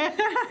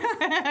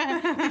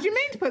 Yeah. Did you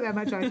mean to put that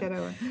much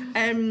eyeshadow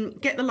on?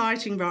 Get the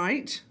lighting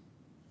right.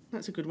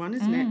 That's a good one,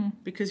 isn't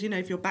it? Because,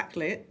 if you're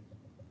backlit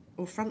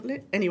or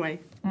frontlit. Anyway,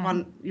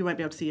 one, you won't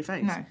be able to see your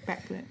face. No,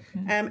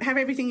 backlit. Have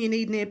everything you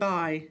need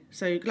nearby.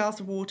 So glass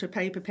of water,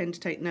 paper, pen to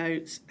take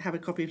notes, have a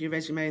copy of your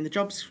resume and the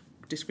jobs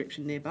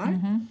description nearby.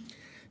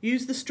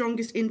 Use the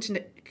strongest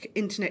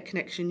internet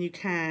connection you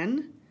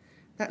can.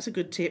 That's a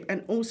good tip.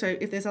 And also,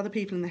 if there's other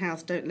people in the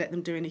house, don't let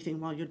them do anything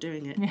while you're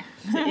doing it.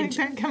 Yeah.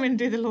 Don't come and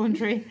do the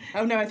laundry.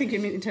 Oh, no, I think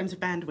in terms of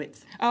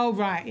bandwidth. Oh,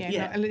 right,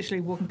 yeah. Not literally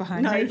walking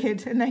behind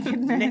naked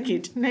man.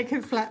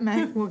 Naked flat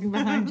man walking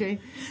behind you.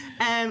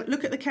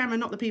 Look at the camera,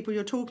 not the people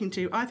you're talking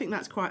to. I think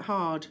that's quite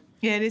hard.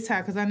 Yeah, it is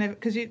hard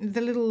because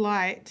the little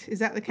light, is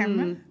that the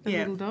camera? The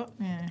little dot?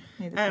 Yeah.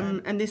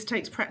 And this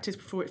takes practice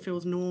before it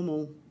feels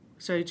normal.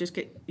 So just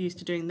get used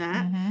to doing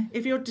that.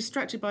 If you're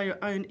distracted by your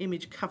own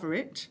image, cover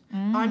it.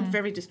 I'm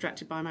very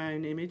distracted by my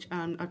own image.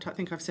 I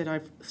think I've said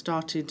I've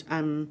started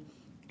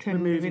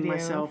removing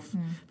myself.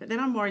 But then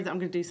I'm worried that I'm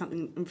going to do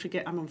something and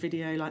forget I'm on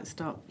video, like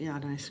start, I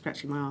don't know,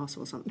 scratching my arse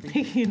or something.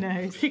 Pick your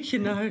nose. Pick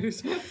your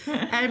nose.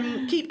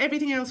 Keep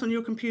everything else on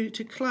your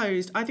computer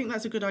closed. I think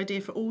that's a good idea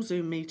for all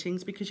Zoom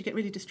meetings because you get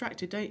really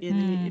distracted, don't you?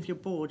 And then if you're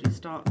bored, you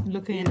start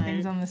looking at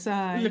things on the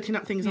side. Looking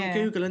up things on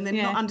Google and then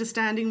not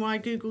understanding why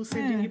Google's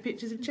sending you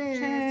pictures of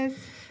chairs.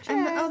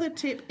 And the other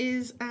tip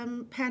is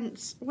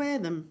pants, wear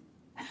them.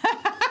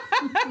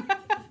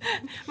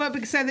 Well,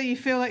 so that you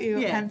feel like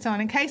you've got pants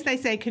on. In case they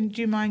say,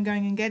 do you mind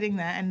going and getting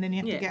that? And then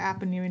you have to get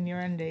up and you're in your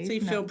undies. So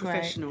you feel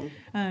professional.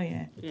 Oh,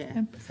 yeah.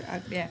 Yeah.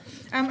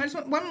 I just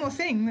want one more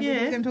thing that we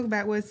were going to talk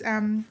about was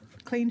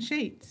clean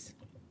sheets.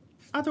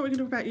 I thought we were going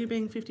to talk about you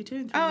being 52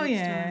 in 3 Oh, weeks'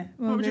 yeah. time.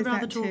 Well, what would you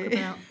rather talk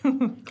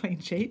about? Clean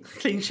sheets.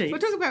 Clean sheets.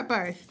 We'll talk about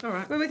both. All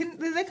right. Well, they're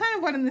kind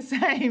of one and the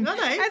same. Are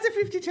they? As a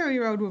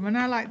 52-year-old woman,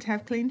 I like to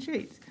have clean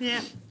sheets.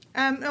 Yeah.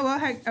 All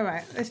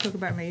right, let's talk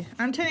about me.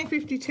 I'm turning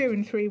 52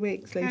 in 3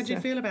 weeks, Lisa. How do you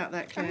feel about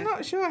that, Claire? I'm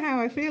not sure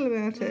how I feel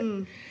about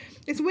it.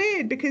 It's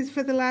weird because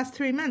for the last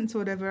 3 months or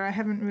whatever, I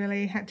haven't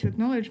really had to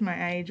acknowledge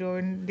my age or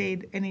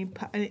indeed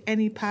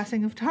any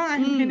passing of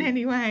time in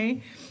any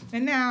way.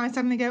 And now I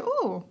suddenly go,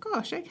 oh,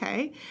 gosh,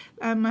 okay.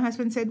 My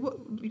husband said, you're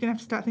going to have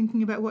to start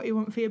thinking about what you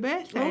want for your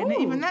birthday. And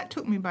even that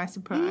took me by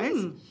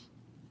surprise.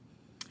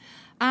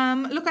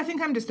 Look, I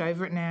think I'm just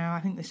over it now. I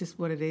think that's just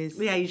what it is.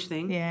 The age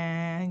thing.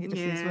 Yeah, I think it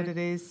just is what it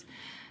is.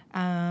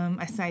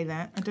 I say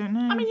that. I don't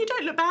know. I mean, you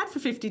don't look bad for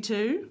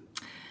 52.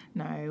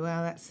 No,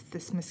 well,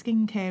 that's my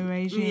skincare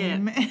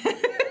regime.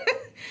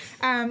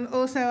 Yeah.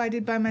 Also, I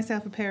did buy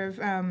myself a pair of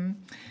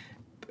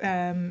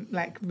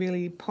like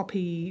really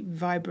poppy,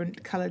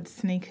 vibrant coloured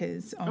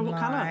sneakers online. Oh, what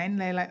colour?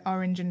 They're like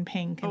orange and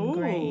pink and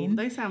green.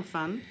 They sound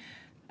fun.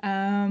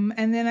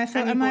 And then I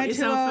thought, And you am I bought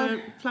too old? yourself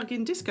a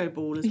plug-in disco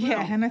ball as well.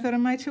 Yeah, and I thought,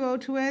 am I too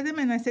old to wear them?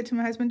 And I said to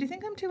my husband, do you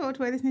think I'm too old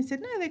to wear this? And he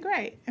said, no, they're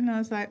great. And I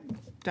was like,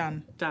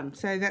 done.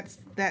 So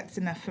that's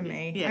enough for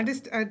me. Yeah.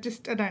 I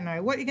don't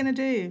know. What are you going to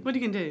do? What are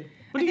you going to do?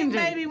 I think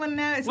maybe when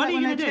I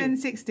turn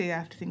 60, I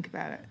have to think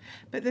about it.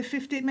 But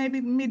the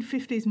maybe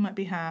mid-50s might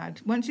be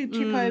hard. Once you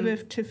tip over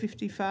to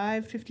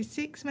 55,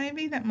 56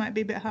 maybe, that might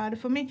be a bit harder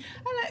for me.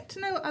 I like to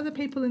know what other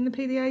people in the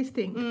PDAs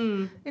think.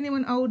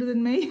 Anyone older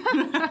than me,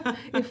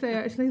 if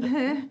they're actually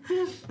there.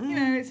 You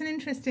know, it's an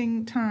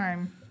interesting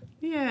time.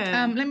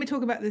 Yeah. Let me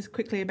talk about this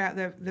quickly about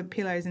the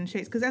pillows and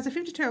sheets, because as a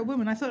 52-year-old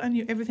woman, I thought I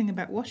knew everything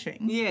about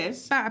washing.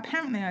 Yes. But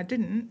apparently I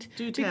didn't.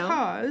 Do tell.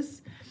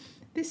 Because...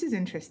 this is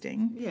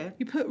interesting. Yeah.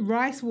 You put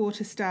rice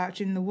water starch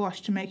in the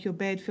wash to make your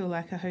bed feel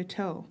like a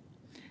hotel.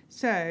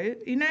 So,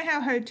 you know how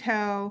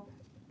hotel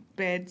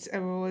beds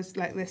are always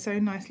like they're so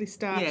nicely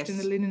starched and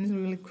the linen's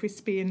really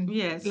crispy and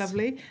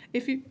lovely?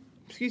 If you,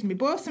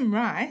 boil some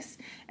rice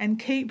and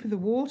keep the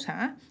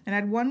water and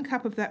add 1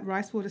 cup of that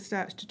rice water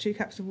starch to 2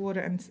 cups of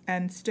water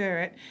and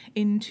stir it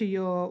into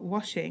your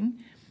washing,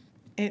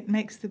 it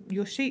makes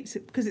your sheets,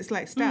 because it's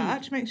like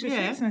starch, makes your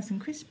sheets nice and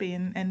crispy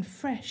and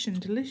fresh and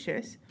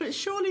delicious. But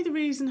surely the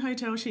reason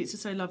hotel sheets are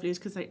so lovely is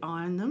because they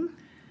iron them.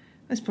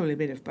 There's probably a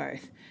bit of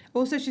both.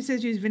 Also, she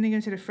says use vinegar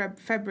instead of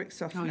fabric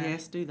softener. Oh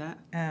yes, do that.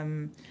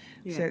 So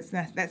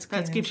that's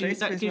clean that gives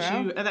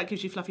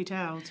you you fluffy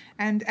towels.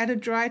 And add a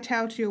dry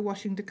towel to your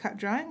washing to cut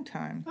drying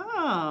time.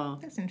 Oh,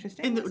 that's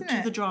interesting. To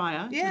the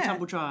dryer, to the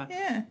tumble dryer.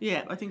 Yeah,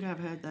 yeah. I think I have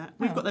heard that.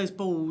 We've got those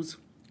balls.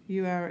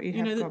 You have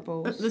got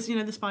balls.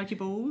 The spiky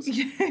balls.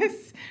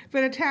 Yes,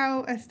 but a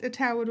towel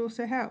would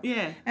also help.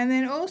 Yeah. And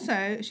then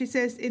also, she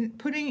says, in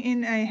putting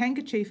in a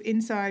handkerchief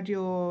inside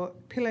your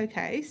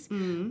pillowcase,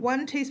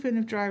 1 teaspoon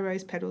of dry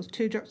rose petals,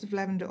 2 drops of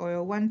lavender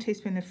oil, 1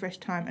 teaspoon of fresh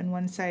thyme, and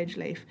 1 sage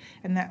leaf,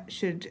 and that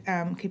should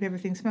keep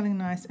everything smelling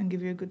nice and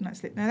give you a good night's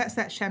sleep. Now that's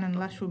that Shannon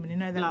Lush woman, you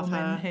know, that Love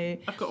woman her.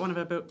 I've got one of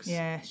her books.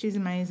 Yeah, she's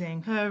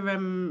amazing.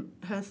 Her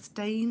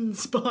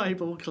Stains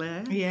Bible,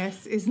 Claire.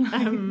 Yes, is like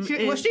she doesn't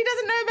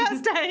know about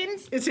stains.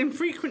 It's in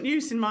frequent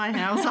use in my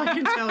house, I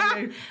can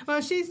tell you.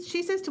 Well, she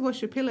says to wash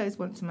your pillows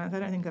once a month. I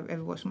don't think I've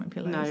ever washed my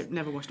pillows. No,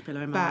 never washed a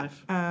pillow in my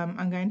life.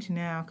 I'm going to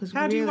now because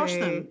How do you wash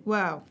them?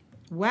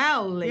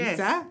 Well, Lisa.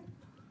 Yes.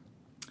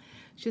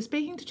 She was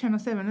speaking to Channel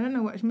 7. I don't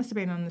know what it must have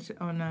been on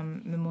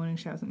the morning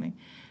show or something.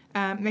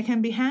 They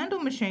can be hand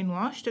or machine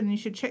washed, and you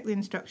should check the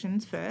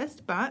instructions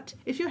first. But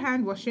if you're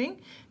hand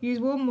washing, use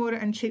warm water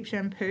and cheap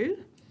shampoo.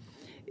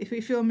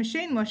 If you're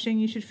machine washing,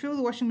 you should fill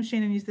the washing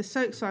machine and use the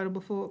soak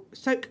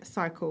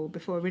cycle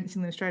before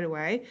rinsing them straight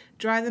away.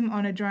 Dry them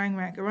on a drying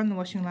rack or on the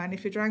washing line.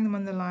 If you're drying them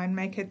on the line,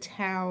 make a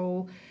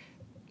towel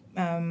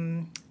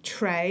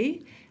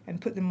tray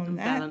and put them on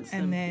that,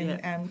 and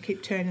then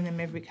keep turning them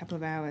every couple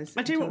of hours.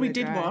 I tell you what we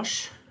did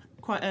wash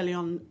quite early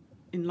on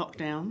in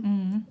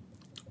lockdown.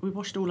 We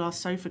washed all our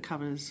sofa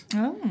covers.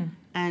 Oh.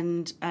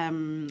 And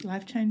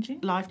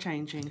life-changing?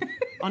 Life-changing.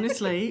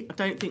 Honestly, I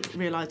don't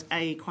realised,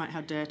 A, quite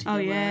how dirty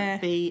they were,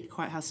 B,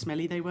 quite how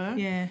smelly they were.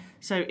 Yeah.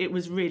 So it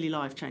was really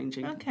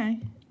life-changing. Okay.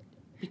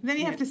 Then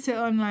you have to sit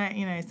on, like,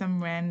 you know,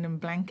 some random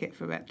blanket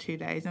for about 2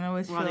 days, and I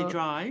always while they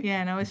dry.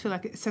 Yeah, and I always feel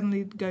like it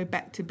suddenly go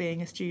back to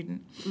being a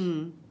student.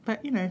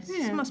 But, you know, it's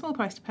a small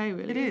price to pay,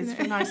 really. It is,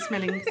 for nice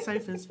smelling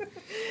sofas.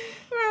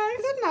 Right,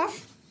 is that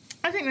enough?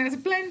 I think that's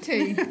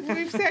plenty.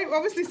 We've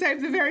obviously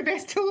saved the very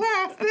best till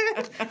last.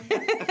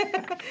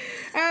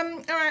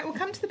 All right, we'll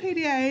come to the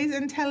PDAs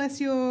and tell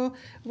us your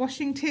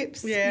washing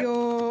tips. Yeah.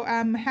 Your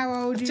how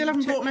old. I still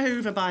haven't bought my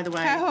Hoover, by the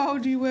way. How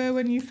old you were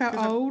when you felt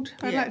old?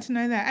 I'd like to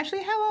know that.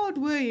 Actually, how old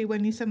were you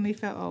when you suddenly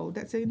felt old?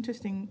 That's an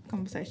interesting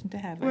conversation to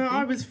have. Well,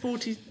 I was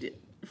 47.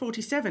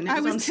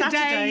 It was on today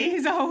Saturday.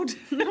 years old.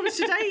 I was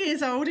today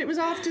years old. It was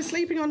after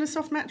sleeping on a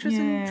soft mattress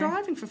and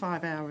driving for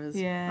 5 hours.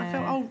 Yeah. I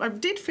felt old. I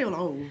did feel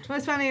old. Well,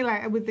 it's funny,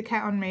 like, with the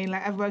cat on me,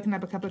 like, I've woken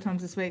up a couple of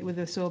times this week with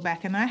a sore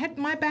back, and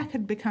my back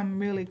had become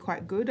really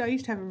quite good. I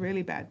used to have a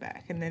really bad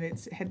back, and then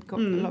it had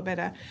got a lot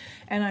better.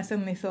 And I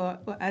suddenly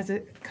thought, well,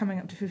 coming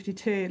up to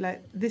 52,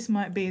 like, this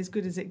might be as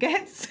good as it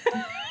gets.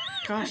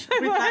 Gosh,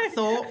 with that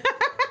thought.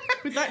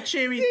 With that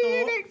cheery thought. See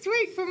you next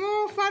week for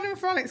more fun and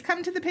frolics.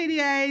 Come to the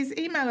PDAs.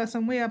 Email us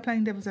on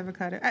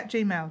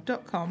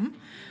weareplayingdevilsavocado@gmail.com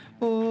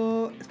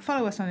or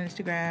follow us on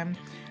Instagram.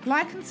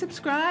 Like and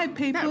subscribe,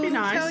 people. That'd be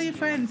nice. Tell your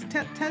friends.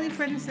 Tell your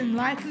friends and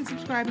like and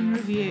subscribe and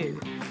review.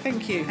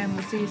 Thank you. And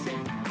we'll see you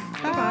soon.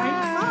 Bye-bye.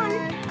 Bye.